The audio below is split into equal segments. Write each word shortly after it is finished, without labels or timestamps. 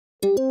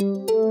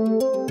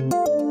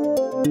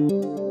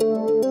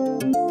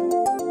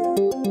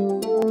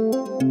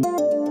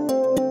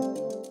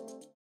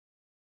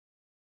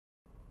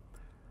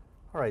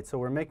right, so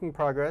we're making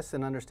progress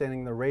in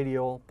understanding the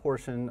radial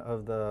portion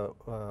of the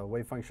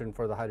wave function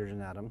for the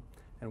hydrogen atom.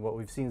 And what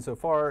we've seen so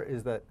far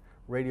is that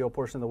radial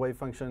portion of the wave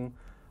function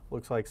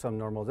looks like some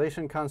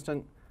normalization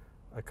constant,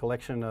 a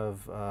collection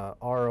of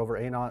r over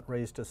a naught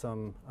raised to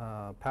some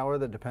power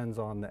that depends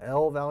on the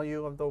L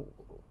value of the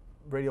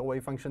radial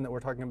wave function that we're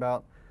talking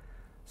about,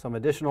 some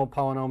additional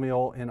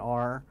polynomial in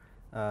R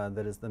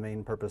that is the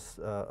main purpose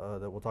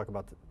that we'll talk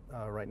about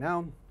right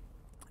now,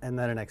 and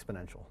then an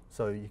exponential.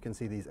 So you can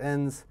see these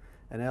n's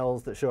and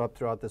l's that show up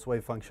throughout this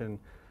wave function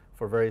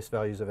for various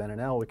values of n and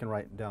l. We can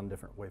write down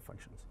different wave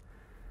functions.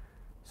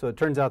 So it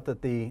turns out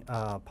that the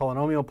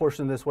polynomial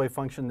portion of this wave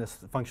function, this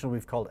function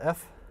we've called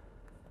f,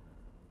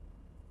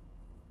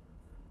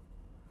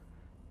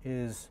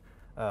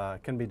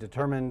 can be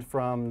determined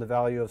from the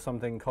value of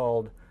something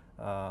called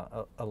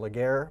a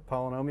Laguerre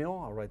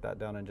polynomial. I'll write that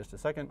down in just a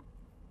second.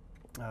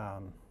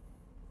 So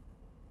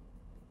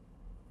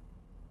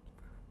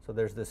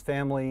there's this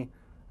family,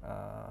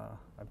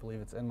 I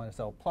believe it's n minus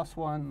l plus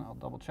 1. I'll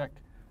double check.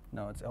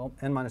 No, it's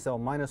n minus l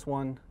minus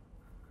 1.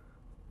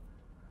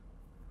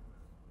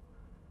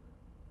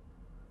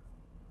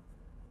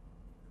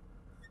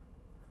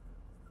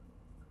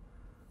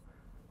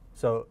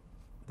 So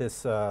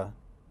this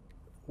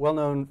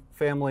well-known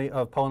family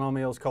of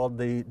polynomials called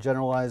the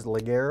generalized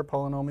Laguerre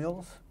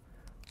polynomials.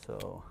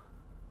 So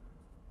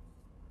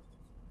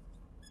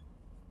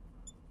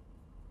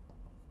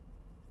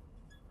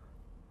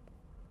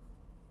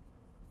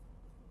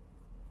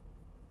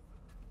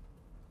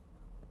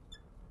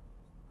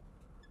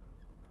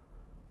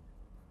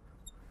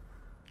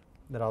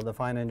that I'll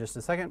define in just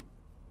a second.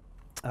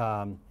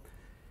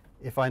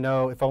 If I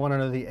want to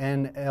know the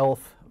n-lth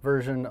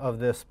version of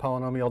this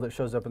polynomial that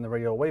shows up in the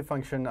radial wave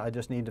function, I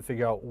just need to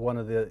figure out one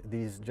of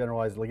these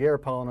generalized Laguerre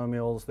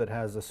polynomials that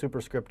has a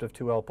superscript of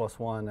 2l plus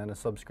 1 and a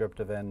subscript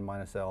of n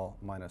minus l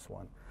minus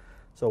 1.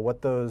 So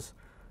what those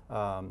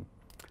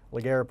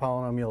Laguerre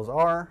polynomials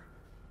are,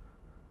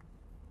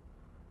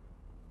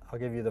 I'll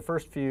give you the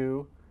first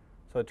few.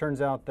 So it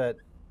turns out that,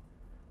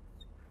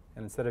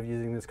 and instead of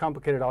using this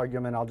complicated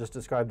argument, I'll just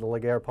describe the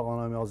Laguerre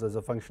polynomials as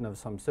a function of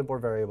some simpler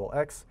variable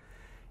x.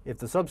 If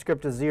the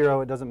subscript is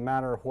 0, it doesn't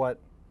matter what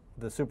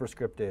the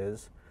superscript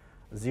is.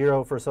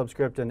 0 for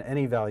subscript and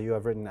any value,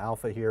 I've written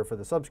alpha here for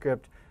the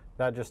subscript,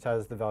 that just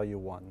has the value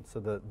 1. So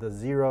the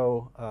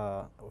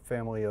 0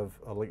 family of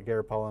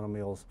Laguerre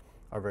polynomials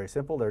are very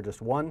simple. They're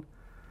just 1.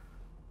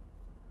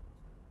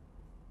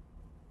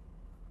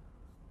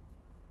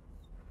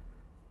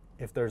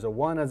 If there's a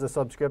 1 as a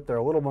subscript, they're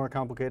a little more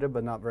complicated,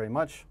 but not very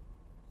much.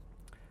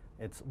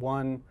 It's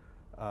 1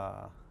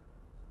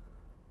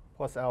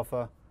 plus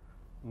alpha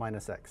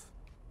minus x.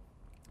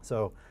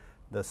 So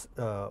this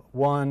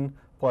 1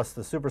 plus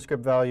the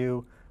superscript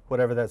value,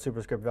 whatever that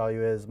superscript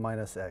value is,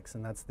 minus x.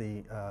 And that's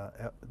the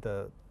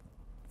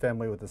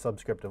family with the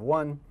subscript of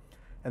 1.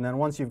 And then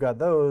once you've got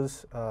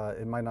those,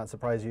 it might not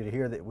surprise you to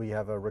hear that we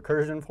have a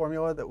recursion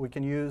formula that we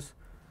can use.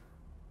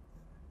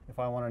 If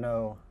I want to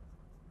know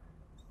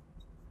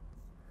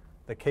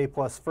the k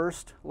plus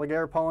first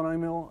Laguerre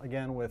polynomial,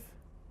 again with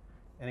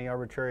any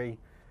arbitrary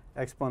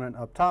exponent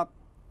up top,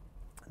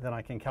 then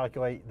I can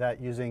calculate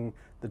that using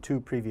the two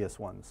previous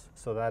ones.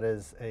 So that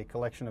is a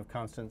collection of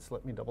constants.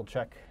 Let me double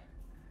check.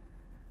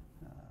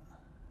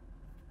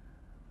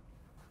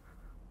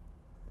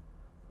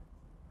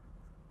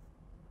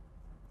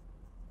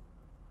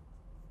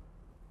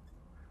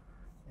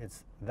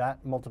 It's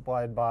that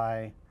multiplied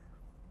by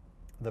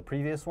the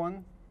previous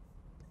one.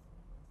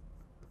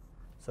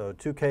 So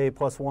 2k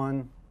plus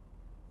 1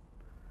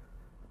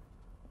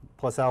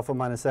 plus alpha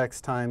minus x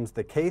times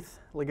the kth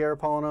Laguerre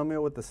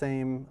polynomial with the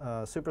same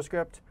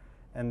superscript.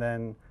 And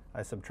then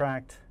I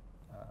subtract,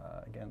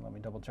 again, let me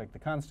double check the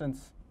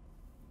constants.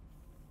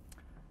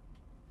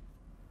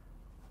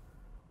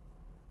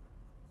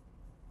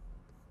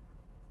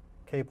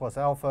 K plus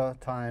alpha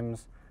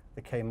times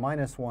the k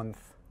minus 1th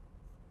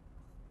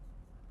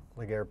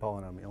Laguerre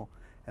polynomial.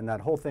 And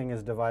that whole thing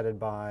is divided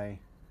by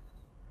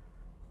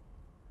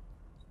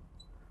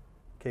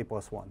k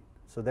plus 1.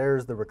 So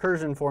there's the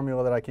recursion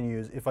formula that I can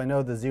use. If I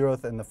know the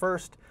 0th and the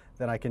 1st,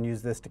 then I can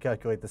use this to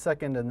calculate the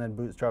 2nd and then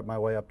bootstrap my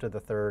way up to the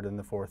 3rd and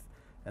the 4th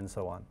and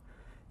so on.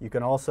 You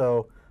can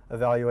also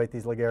evaluate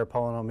these Laguerre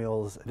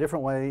polynomials a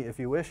different way if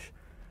you wish.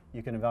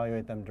 You can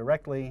evaluate them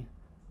directly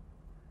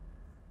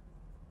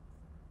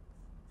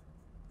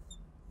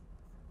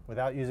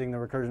without using the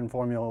recursion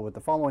formula with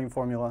the following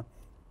formula.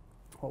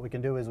 What we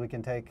can do is we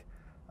can take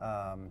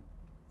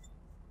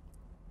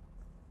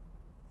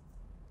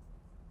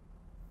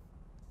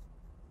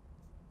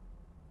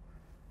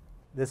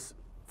this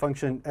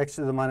function x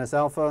to the minus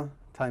alpha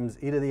times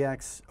e to the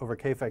x over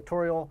k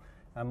factorial,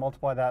 and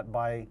multiply that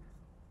by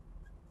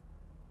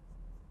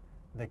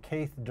the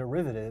kth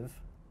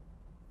derivative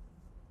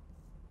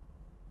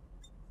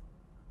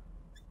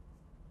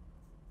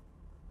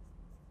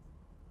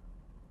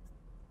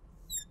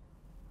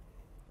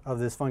of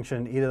this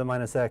function e to the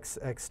minus x,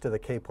 x to the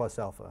k plus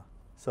alpha.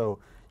 So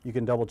you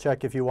can double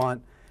check if you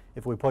want.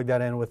 If we plug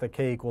that in with a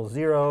k equals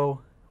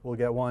 0, we'll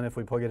get 1. If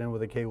we plug it in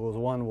with a k equals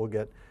 1, we'll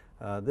get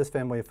this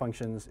family of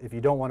functions. If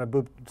you don't want to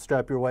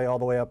bootstrap your way all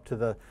the way up to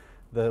the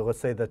let's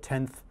say the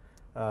 10th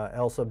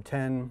L sub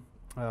 10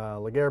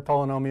 Laguerre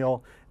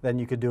polynomial, then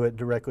you could do it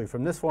directly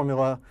from this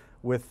formula,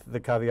 with the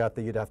caveat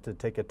that you'd have to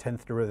take a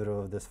 10th derivative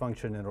of this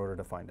function in order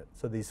to find it.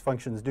 So these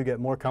functions do get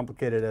more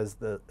complicated as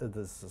the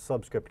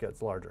subscript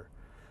gets larger.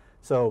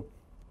 So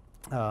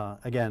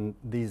again,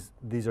 these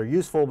are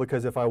useful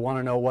because if I want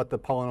to know what the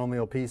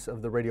polynomial piece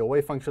of the radial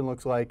wave function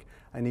looks like,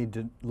 I need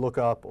to look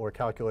up or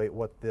calculate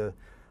what the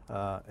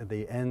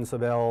n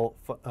sub L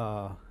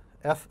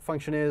f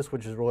function is,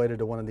 which is related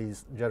to one of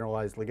these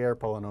generalized Laguerre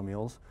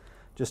polynomials.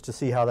 Just to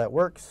see how that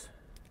works,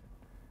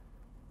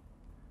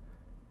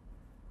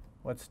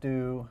 let's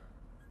do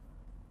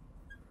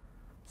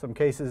some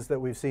cases that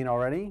we've seen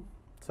already.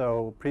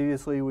 So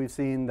previously we've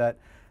seen that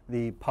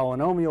the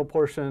polynomial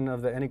portion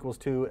of the n equals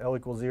 2, L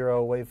equals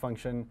 0 wave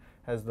function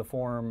has the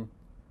form,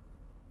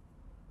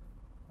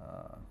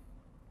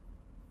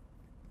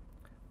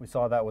 we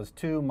saw that was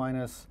 2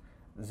 minus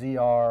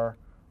ZR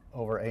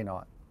over A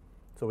naught.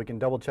 So we can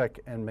double check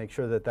and make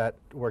sure that that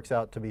works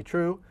out to be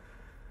true.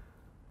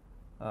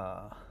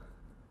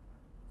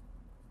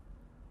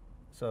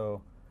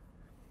 So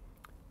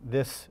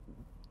this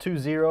 2,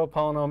 0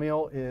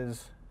 polynomial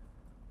is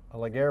a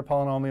Laguerre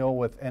polynomial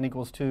with n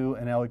equals 2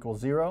 and L equals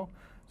 0.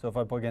 So if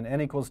I plug in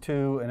n equals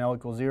 2 and L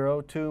equals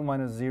 0, 2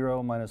 minus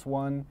 0 minus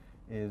 1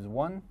 is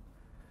 1.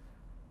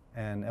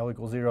 And L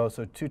equals 0,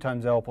 so 2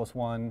 times L plus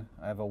 1,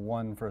 I have a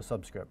 1 for a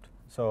subscript.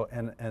 So,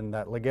 and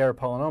that Laguerre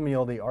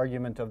polynomial, the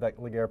argument of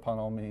that Laguerre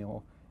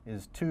polynomial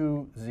is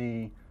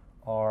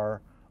 2ZR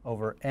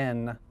over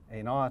n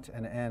A naught,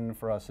 and n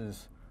for us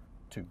is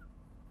 2.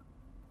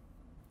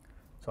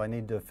 So I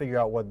need to figure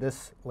out what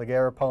this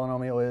Laguerre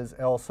polynomial is,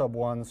 L sub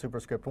 1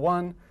 superscript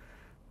 1.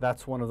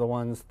 That's one of the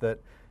ones that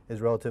is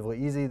relatively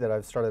easy that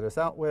I've started us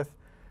out with.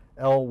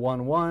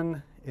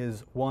 L11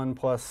 is 1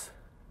 plus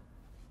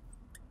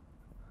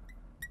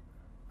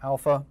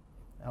alpha.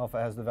 Alpha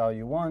has the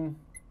value 1.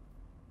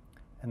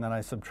 And then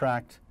I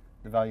subtract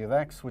the value of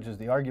x, which is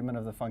the argument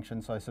of the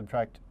function. So I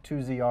subtract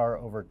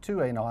 2ZR over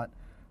 2A naught.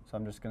 So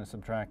I'm just going to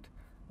subtract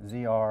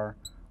ZR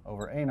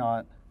over A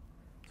naught.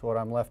 So what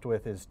I'm left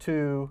with is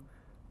 2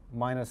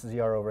 minus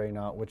ZR over A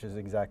naught, which is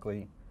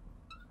exactly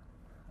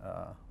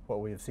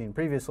what we have seen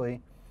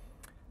previously.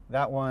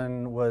 That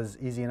one was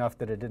easy enough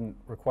that it didn't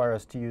require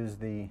us to use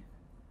the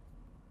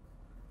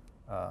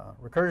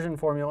recursion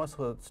formula.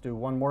 So let's do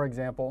one more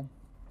example.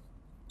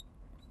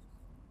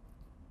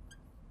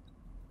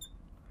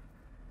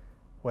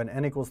 When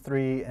n equals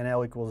 3 and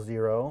L equals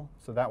 0.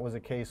 So that was a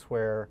case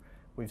where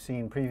we've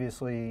seen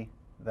previously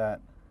that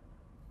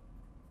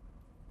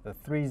the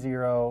 3,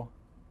 0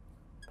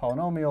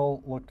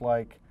 polynomial looked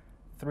like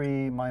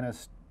 3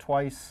 minus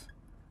twice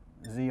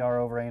ZR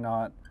over A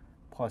naught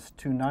plus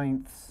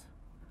 2/9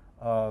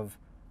 of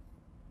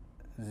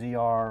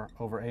ZR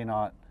over A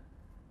naught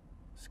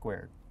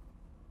squared.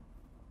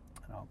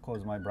 And I'll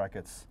close my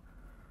brackets.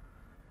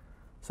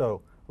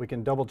 So we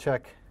can double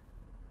check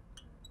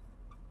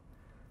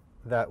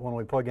that when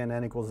we plug in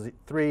n equals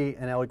 3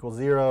 and L equals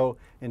 0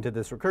 into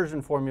this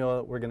recursion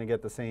formula, we're going to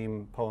get the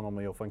same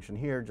polynomial function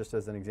here, just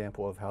as an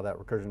example of how that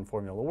recursion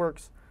formula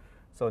works.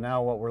 So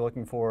now what we're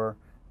looking for,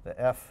 the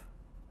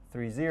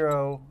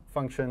f30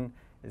 function,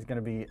 is going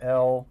to be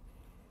L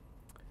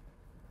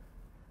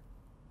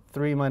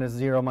 3 minus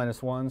 0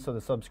 minus 1, so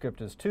the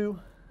subscript is 2.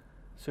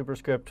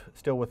 Superscript,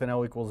 still with an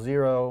L equals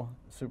 0,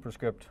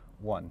 superscript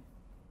 1.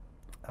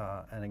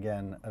 And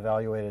again,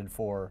 evaluated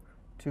for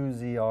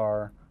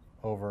 2ZR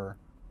over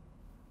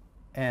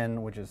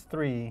n, which is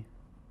 3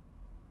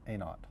 A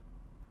naught.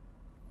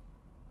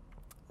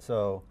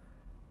 So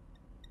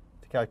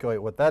to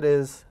calculate what that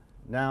is,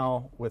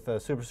 now with a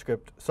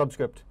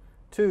subscript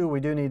 2, we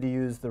do need to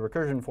use the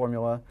recursion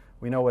formula.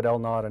 We know what L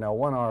naught and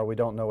L1 are. We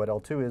don't know what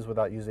L2 is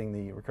without using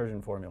the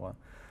recursion formula.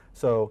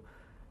 So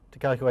to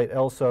calculate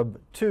L sub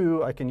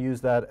 2, I can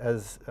use that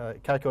as,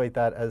 calculate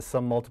that as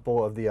some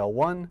multiple of the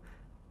L1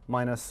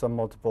 minus some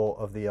multiple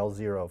of the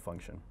L0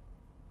 function,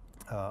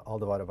 all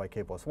divided by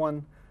k plus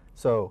 1.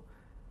 So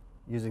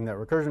using that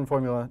recursion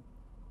formula,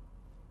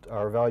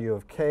 our value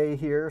of k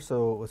here,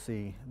 so let's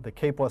see, the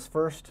k plus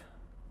first.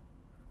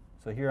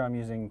 So here I'm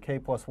using k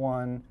plus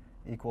 1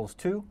 equals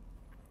 2.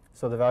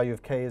 So the value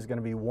of k is going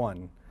to be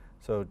 1.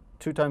 So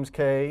 2 times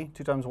k,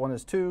 2 times 1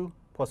 is 2,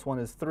 plus 1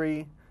 is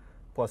 3,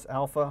 plus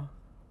alpha.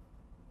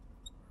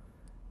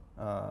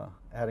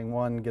 Adding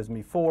 1 gives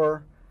me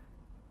 4.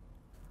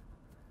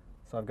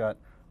 So I've got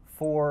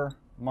 4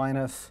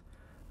 minus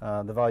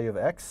the value of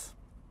x.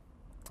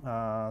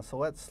 So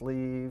let's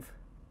leave,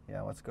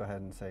 let's go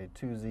ahead and say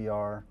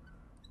 2ZR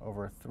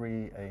over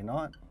 3A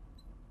naught.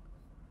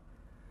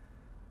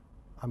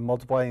 I'm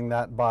multiplying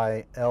that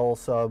by L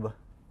sub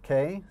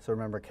k. So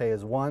remember, k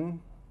is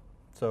 1.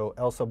 So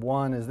L sub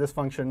 1 is this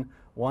function,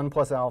 1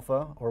 plus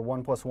alpha, or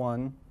 1 plus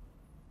 1,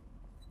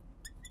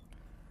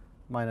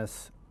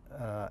 minus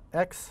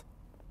x.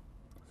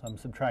 So I'm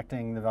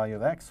subtracting the value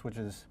of x, which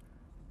is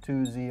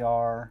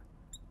 2ZR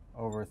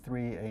over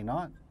 3A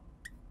naught.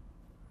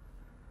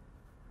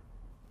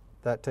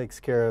 that takes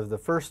care of the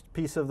first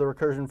piece of the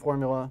recursion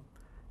formula.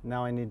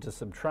 Now I need to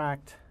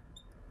subtract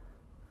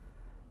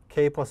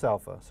k plus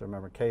alpha. So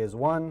remember, k is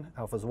 1,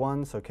 alpha is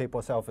 1, so k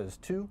plus alpha is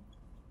 2.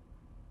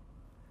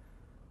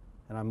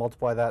 And I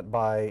multiply that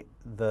by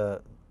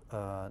the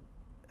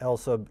L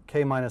sub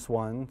k minus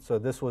 1. So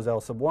this was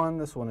L sub 1,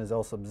 this one is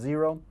L sub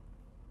 0.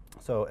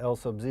 So L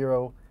sub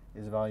 0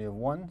 is a value of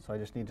 1, so I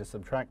just need to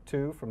subtract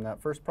 2 from that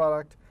first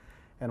product.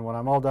 And when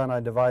I'm all done, I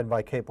divide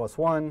by k plus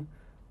 1.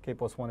 K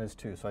plus 1 is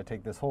 2. So I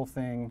take this whole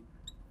thing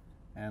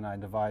and I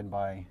divide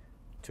by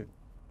 2.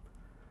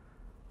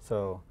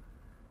 So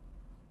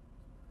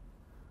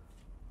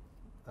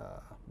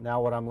now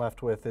what I'm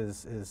left with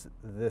is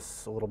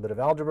this little bit of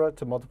algebra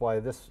to multiply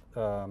this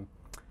 4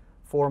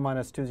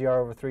 minus 2zr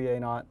over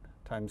 3a naught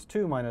times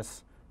 2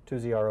 minus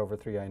 2zr over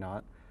 3a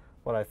naught.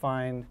 What I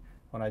find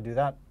when I do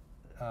that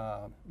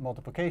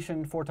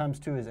multiplication, 4 times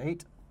 2 is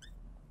 8.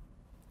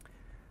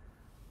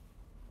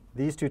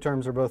 These two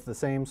terms are both the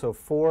same, so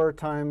 4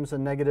 times a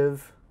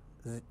negative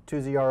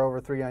 2zr over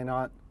 3a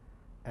naught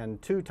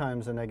and 2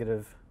 times a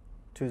negative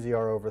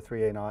 2zr over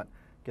 3a naught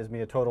gives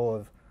me a total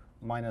of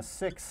minus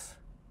 6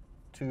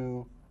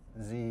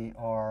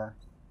 2zr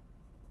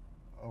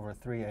over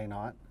 3a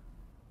naught.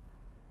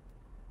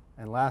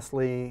 And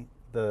lastly,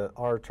 the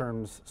r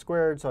terms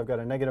squared, so I've got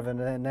a negative and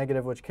a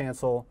negative which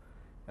cancel,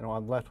 and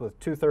I'm left with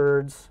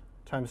 2/3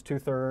 times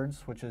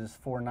 2/3, which is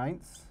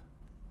 4/9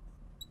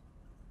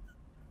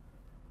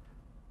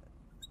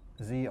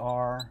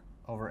 zr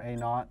over a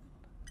naught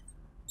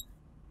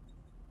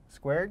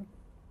squared.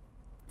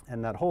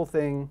 And that whole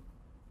thing,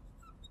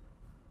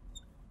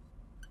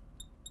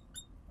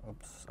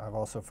 oops, I've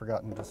also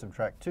forgotten to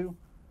subtract 2.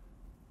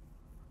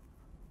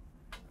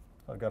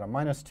 So I've got a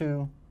minus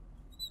 2,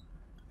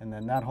 and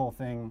then that whole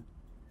thing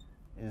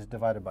is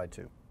divided by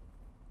 2.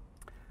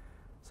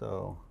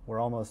 So we're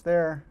almost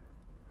there.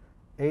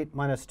 8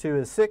 minus 2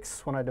 is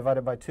 6. When I divide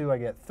it by 2, I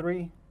get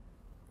 3.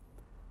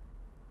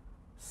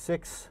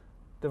 6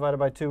 divided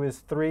by 2 is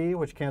 3,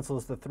 which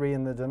cancels the 3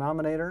 in the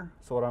denominator.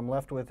 So what I'm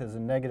left with is a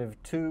negative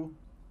 2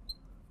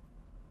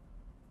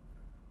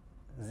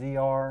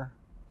 zr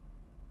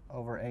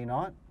over a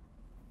naught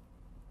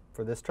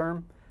for this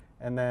term.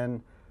 And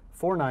then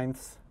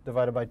 4/9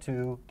 divided by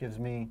 2 gives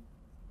me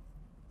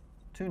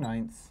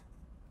 2/9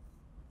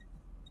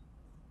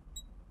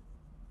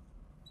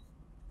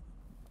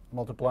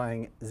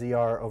 multiplying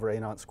zr over a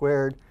naught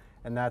squared.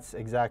 And that's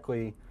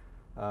exactly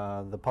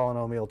the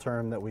polynomial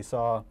term that we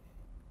saw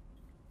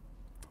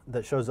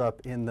that shows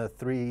up in the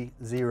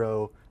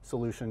 3-0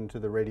 solution to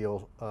the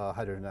radial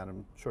hydrogen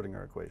atom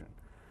Schrodinger equation.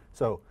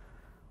 So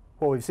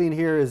what we've seen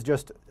here is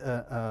just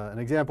an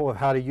example of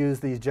how to use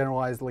these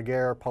generalized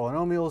Laguerre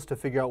polynomials to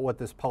figure out what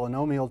this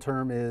polynomial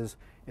term is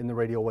in the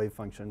radial wave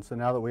function. So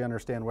now that we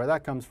understand where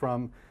that comes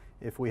from,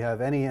 if we have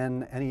any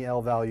n, any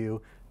L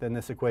value, then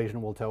this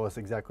equation will tell us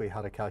exactly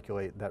how to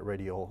calculate that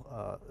radial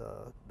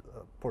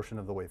portion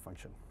of the wave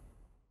function.